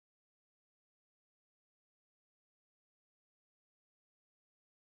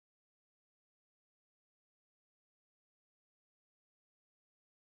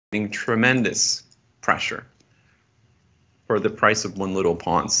tremendous pressure for the price of one little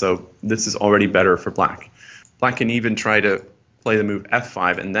pawn. So this is already better for black. Black can even try to play the move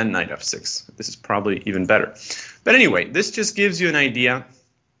f5 and then knight f6. This is probably even better. But anyway, this just gives you an idea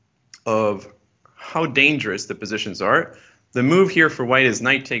of how dangerous the positions are. The move here for white is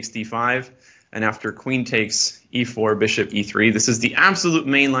knight takes d5, and after queen takes e4, bishop e3. This is the absolute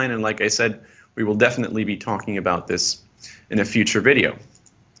main line, and like I said, we will definitely be talking about this in a future video.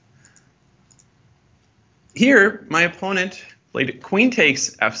 Here, my opponent played queen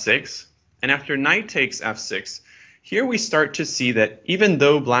takes f6, and after knight takes f6, here we start to see that even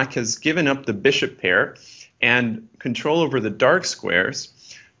though black has given up the bishop pair and control over the dark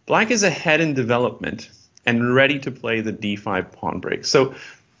squares, black is ahead in development and ready to play the d5 pawn break. So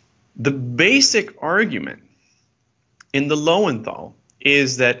the basic argument in the Lowenthal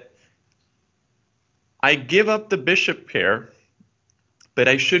is that I give up the bishop pair, but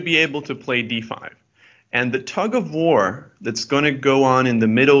I should be able to play d5. And the tug of war that's going to go on in the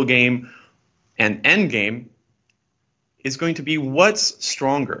middle game and endgame is going to be what's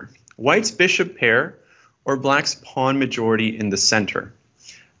stronger, white's bishop pair or black's pawn majority in the center.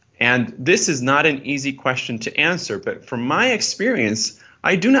 And this is not an easy question to answer, but from my experience,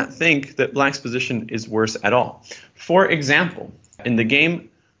 I do not think that black's position is worse at all. For example, in the game,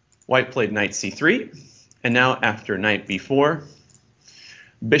 white played knight c3, and now after knight b4,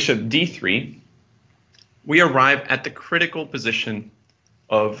 bishop d3, we arrive at the critical position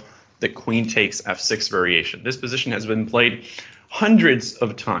of the queen takes f6 variation. This position has been played hundreds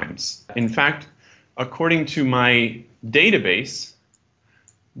of times. In fact, according to my database,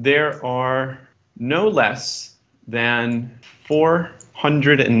 there are no less than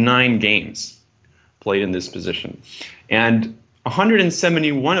 409 games played in this position. And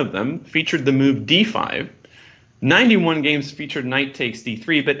 171 of them featured the move d5. 91 games featured knight takes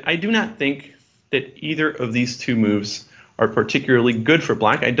d3, but I do not think that either of these two moves are particularly good for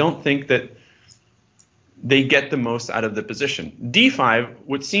black. I don't think that they get the most out of the position. d5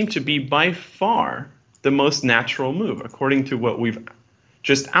 would seem to be by far the most natural move, according to what we've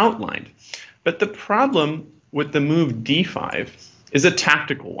just outlined. But the problem with the move d5 is a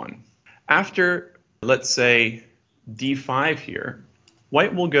tactical one. After, let's say, d5 here,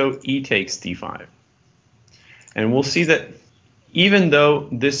 white will go e takes d5. And we'll see that even though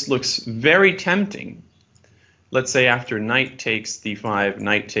this looks very tempting, let's say after knight takes d5,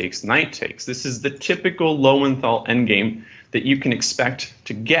 knight takes, this is the typical Lowenthal endgame that you can expect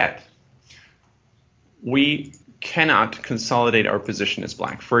to get. We cannot consolidate our position as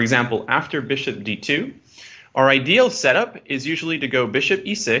black. For example, after bishop d2, our ideal setup is usually to go bishop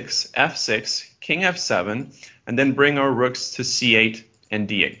e6, f6, king f7, and then bring our rooks to c8 and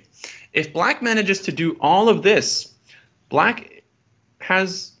d8. If black manages to do all of this, black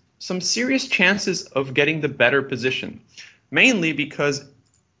has some serious chances of getting the better position, mainly because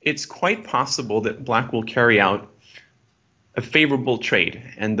it's quite possible that black will carry out a favorable trade.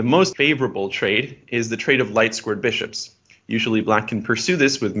 And the most favorable trade is the trade of light squared bishops. Usually black can pursue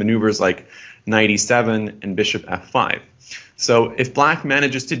this with maneuvers like knight e7 and bishop f5. So if black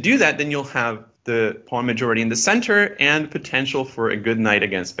manages to do that, then you'll have the pawn majority in the center and potential for a good knight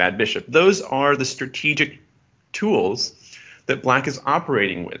against bad bishop. Those are the strategic tools that black is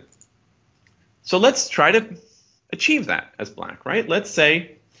operating with. So let's try to achieve that as black, right? Let's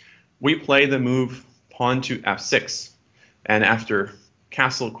say we play the move pawn to f6, and after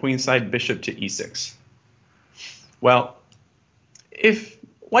castle queenside, bishop to e6. Well, if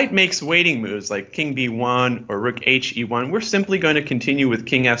white makes waiting moves like king b1 or rook h e1, we're simply going to continue with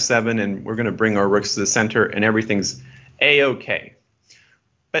king f7, and we're going to bring our rooks to the center, and everything's a-okay.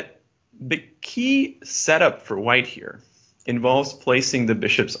 But the key setup for white here involves placing the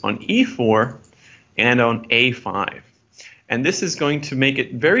bishops on e4 and on a5. And this is going to make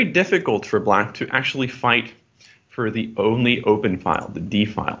it very difficult for black to actually fight for the only open file, the d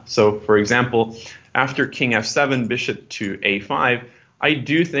file. So, for example, after king f7, bishop to a5, I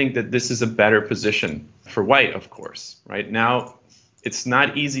do think that this is a better position for white, of course. Right now, it's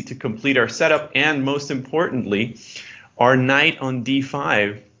not easy to complete our setup, and most importantly, our knight on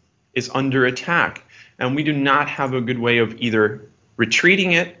d5 is under attack, and we do not have a good way of either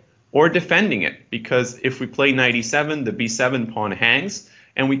retreating it or defending it, because if we play knight e7, the b7 pawn hangs,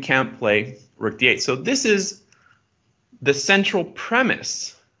 and we can't play rook d8. So this is the central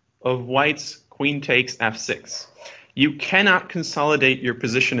premise of white's queen takes f6. You cannot consolidate your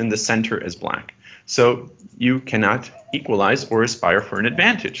position in the center as black, so you cannot equalize or aspire for an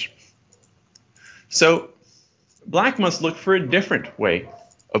advantage. So black must look for a different way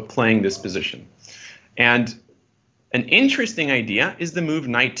of playing this position. And An interesting idea is the move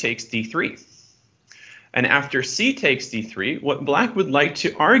knight takes d3. And after c takes d3, what black would like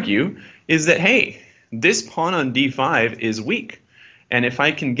to argue is that, hey, this pawn on d5 is weak. And if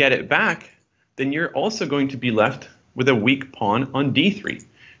I can get it back, then you're also going to be left with a weak pawn on d3.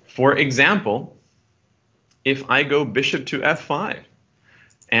 For example, if I go bishop to f5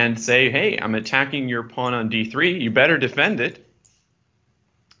 and say, hey, I'm attacking your pawn on d3, you better defend it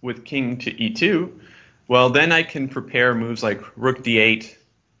with king to e2, well, then I can prepare moves like rook d8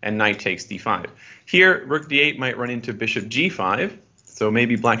 and knight takes d5. Here, rook d8 might run into bishop g5, so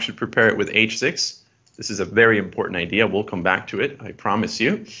maybe black should prepare it with h6. This is a very important idea. We'll come back to it, I promise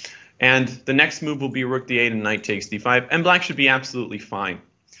you. And the next move will be rook d8 and knight takes d5, and black should be absolutely fine.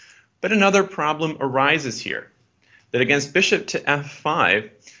 But another problem arises here, that against bishop to f5,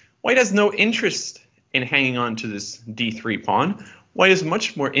 white has no interest in hanging on to this d3 pawn. White is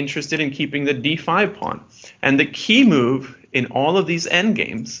much more interested in keeping the d5 pawn. And the key move in all of these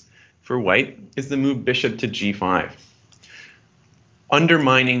endgames for white is the move bishop to g5,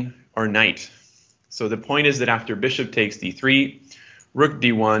 undermining our knight. So the point is that after bishop takes d3, rook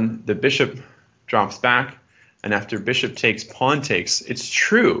d1, the bishop drops back, and after bishop takes, pawn takes. It's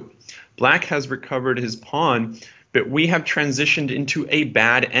true, black has recovered his pawn, but we have transitioned into a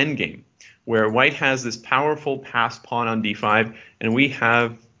bad endgame, where white has this powerful passed pawn on d5, and we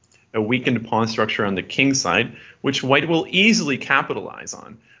have a weakened pawn structure on the king side, which white will easily capitalize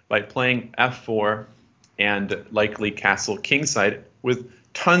on by playing f4 and likely castle kingside with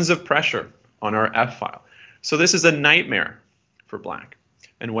tons of pressure on our f file. So this is a nightmare for black,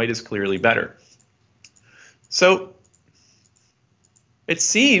 and white is clearly better. So it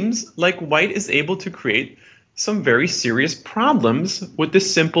seems like white is able to create some very serious problems with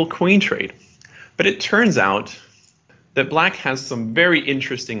this simple queen trade. But it turns out that black has some very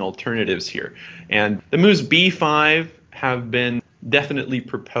interesting alternatives here. And the moves b5 have been definitely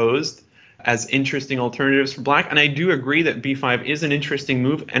proposed as interesting alternatives for black. And I do agree that b5 is an interesting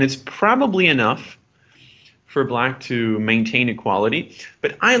move, and it's probably enough for black to maintain equality.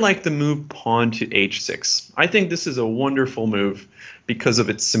 But I like the move pawn to h6. I think this is a wonderful move because of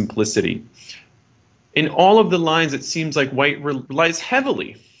its simplicity. In all of the lines, it seems like white relies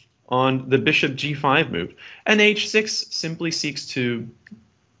heavily on the bishop g5 move, and h6 simply seeks to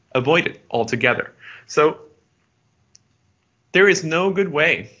avoid it altogether. So there is no good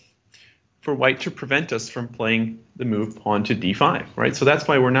way for white to prevent us from playing the move pawn to d5, right? So that's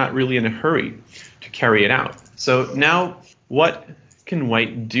why we're not really in a hurry to carry it out. So now what can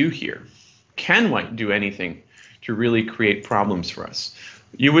white do here? Can white do anything to really create problems for us?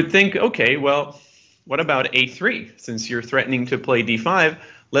 You would think, okay, well, what about a3? Since you're threatening to play d5,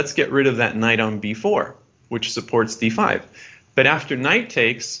 let's get rid of that knight on b4, which supports d5. But after knight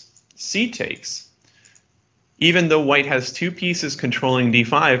takes, c takes, even though white has two pieces controlling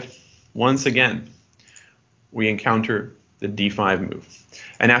d5, once again, we encounter the d5 move.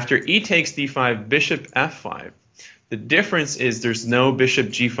 And after e takes d5, bishop f5, the difference is there's no bishop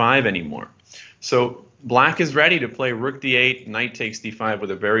g5 anymore. So black is ready to play rook d8, knight takes d5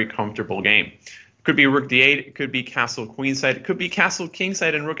 with a very comfortable game. It could be rook d8, it could be castle queenside, it could be castle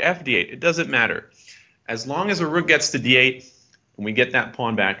kingside and rook fd8. It doesn't matter. As long as a rook gets to d8 and we get that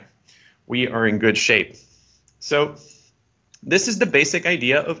pawn back, we are in good shape. So this is the basic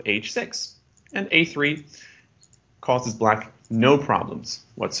idea of h6. And a3 causes black no problems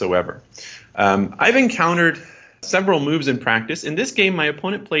whatsoever. I've encountered several moves in practice. In this game, my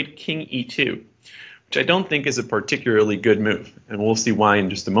opponent played king e2, which I don't think is a particularly good move, and we'll see why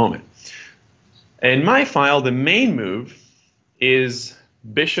in just a moment. In my file, the main move is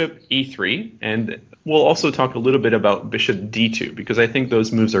bishop e3, and we'll also talk a little bit about bishop d2, because I think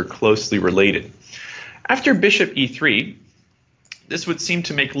those moves are closely related. After bishop e3, this would seem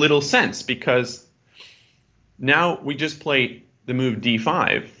to make little sense, because now we just play the move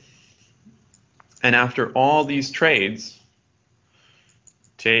d5, and after all these trades,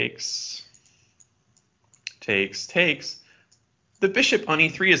 takes, the bishop on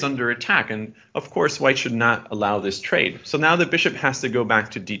e3 is under attack, and of course white should not allow this trade. So now the bishop has to go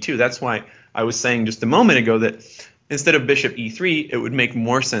back to d2. That's why I was saying just a moment ago that instead of bishop e3, it would make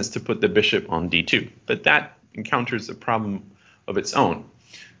more sense to put the bishop on d2. But that encounters a problem of its own.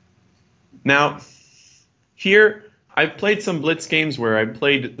 Now, here I've played some blitz games where I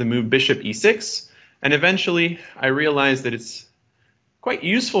played the move bishop e6, and eventually I realized that it's quite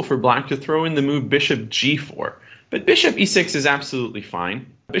useful for black to throw in the move bishop g4. But bishop e6 is absolutely fine.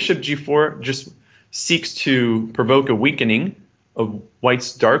 Bishop g4 just seeks to provoke a weakening of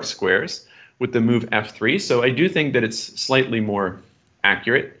white's dark squares with the move f3, so I do think that it's slightly more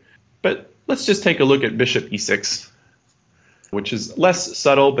accurate. But let's just take a look at bishop e6 which is less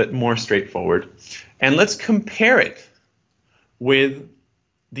subtle but more straightforward. And let's compare it with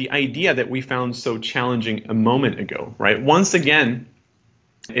the idea that we found so challenging a moment ago, right? Once again,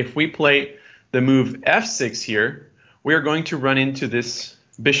 if we play the move f6 here, we are going to run into this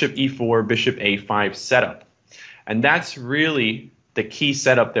bishop e4, bishop a5 setup. And that's really the key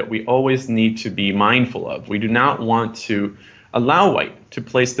setup that we always need to be mindful of. We do not want to allow white to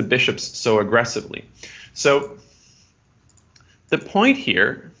place the bishops so aggressively. So the point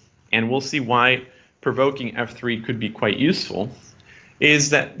here, and we'll see why provoking f3 could be quite useful,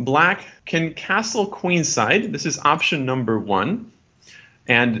 is that black can castle queenside. This is option number 1.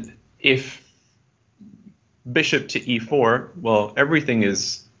 And if bishop to e4, well, everything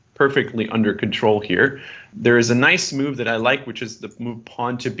is perfectly under control here. There is a nice move that I like, which is the move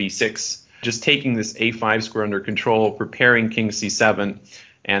pawn to b6, just taking this a5 square under control, preparing king c7,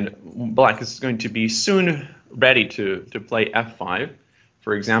 and black is going to be soon ready to play f5.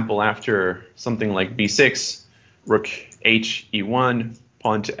 For example, after something like b6, rook h e1,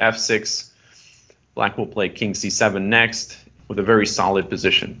 pawn to f6, black will play king c7 next with a very solid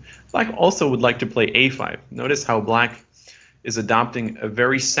position. Black also would like to play a5. Notice how black is adopting a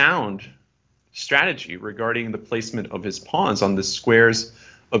very sound strategy regarding the placement of his pawns on the squares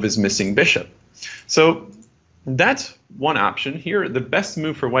of his missing bishop. So that's one option. Here, the best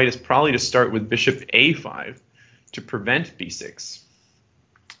move for white is probably to start with bishop a5 to prevent b6.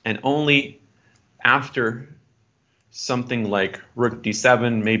 And only after something like rook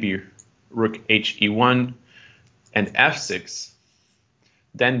d7, maybe rook h e1, and f6,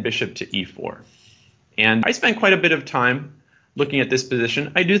 then bishop to e4. And I spent quite a bit of time looking at this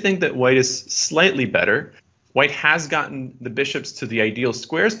position. I do think that white is slightly better. White has gotten the bishops to the ideal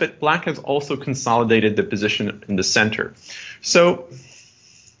squares, but black has also consolidated the position in the center. So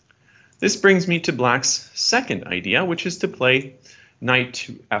this brings me to black's second idea, which is to play knight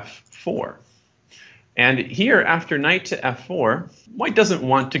to f4. And here, after knight to f4, white doesn't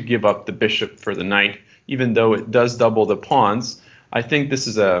want to give up the bishop for the knight, even though it does double the pawns. I think this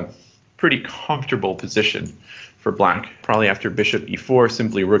is a pretty comfortable position for black. Probably after bishop e4,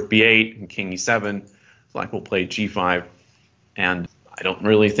 simply rook b8 and king e7, black will play g5. And I don't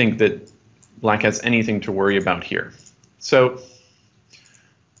really think that black has anything to worry about here. So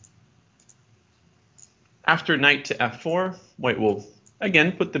after knight to f4, white will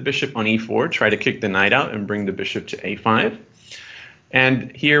again put the bishop on e4, try to kick the knight out and bring the bishop to a5.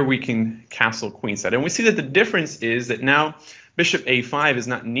 And here we can castle queenside. And we see that the difference is that now bishop a5 is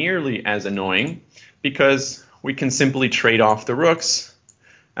not nearly as annoying because we can simply trade off the rooks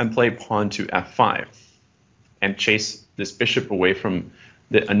and play pawn to f5 and chase this bishop away from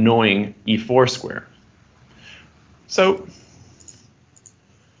the annoying e4 square. So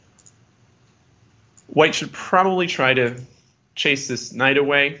white should probably try to chase this knight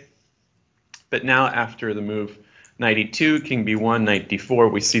away, but now after the move knight e2, king b1, knight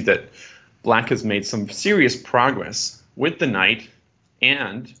d4, we see that black has made some serious progress with the knight,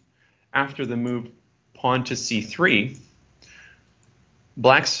 and after the move pawn to c3,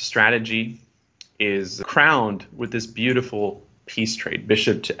 black's strategy is crowned with this beautiful piece trade,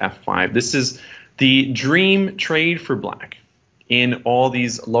 bishop to f5. This is the dream trade for black in all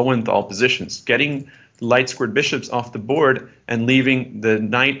these Lowenthal positions, getting light squared bishops off the board and leaving the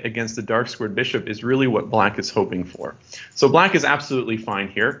knight against the dark squared bishop is really what black is hoping for. So black is absolutely fine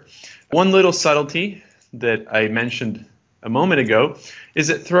here. One little subtlety that I mentioned a moment ago is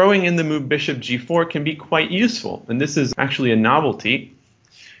that throwing in the move bishop g4 can be quite useful, and this is actually a novelty.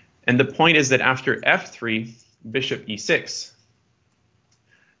 And the point is that after f3, bishop e6.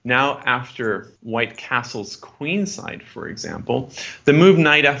 Now after white castles queenside, for example, the move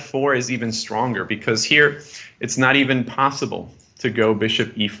knight f4 is even stronger because here it's not even possible to go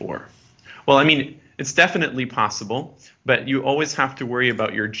bishop e4. Well, I mean, it's definitely possible, but you always have to worry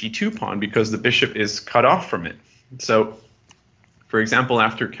about your g2 pawn because the bishop is cut off from it. So, for example,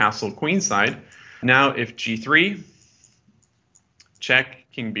 after castle queenside, now if g3, check,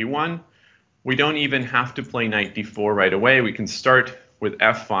 king b1, we don't even have to play knight d4 right away. We can start with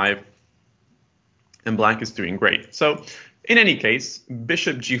f5, and black is doing great. So in any case,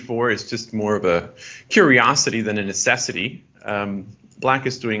 bishop g4 is just more of a curiosity than a necessity. Black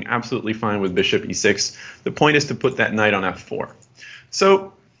is doing absolutely fine with bishop e6. The point is to put that knight on f4.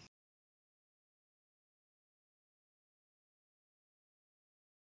 So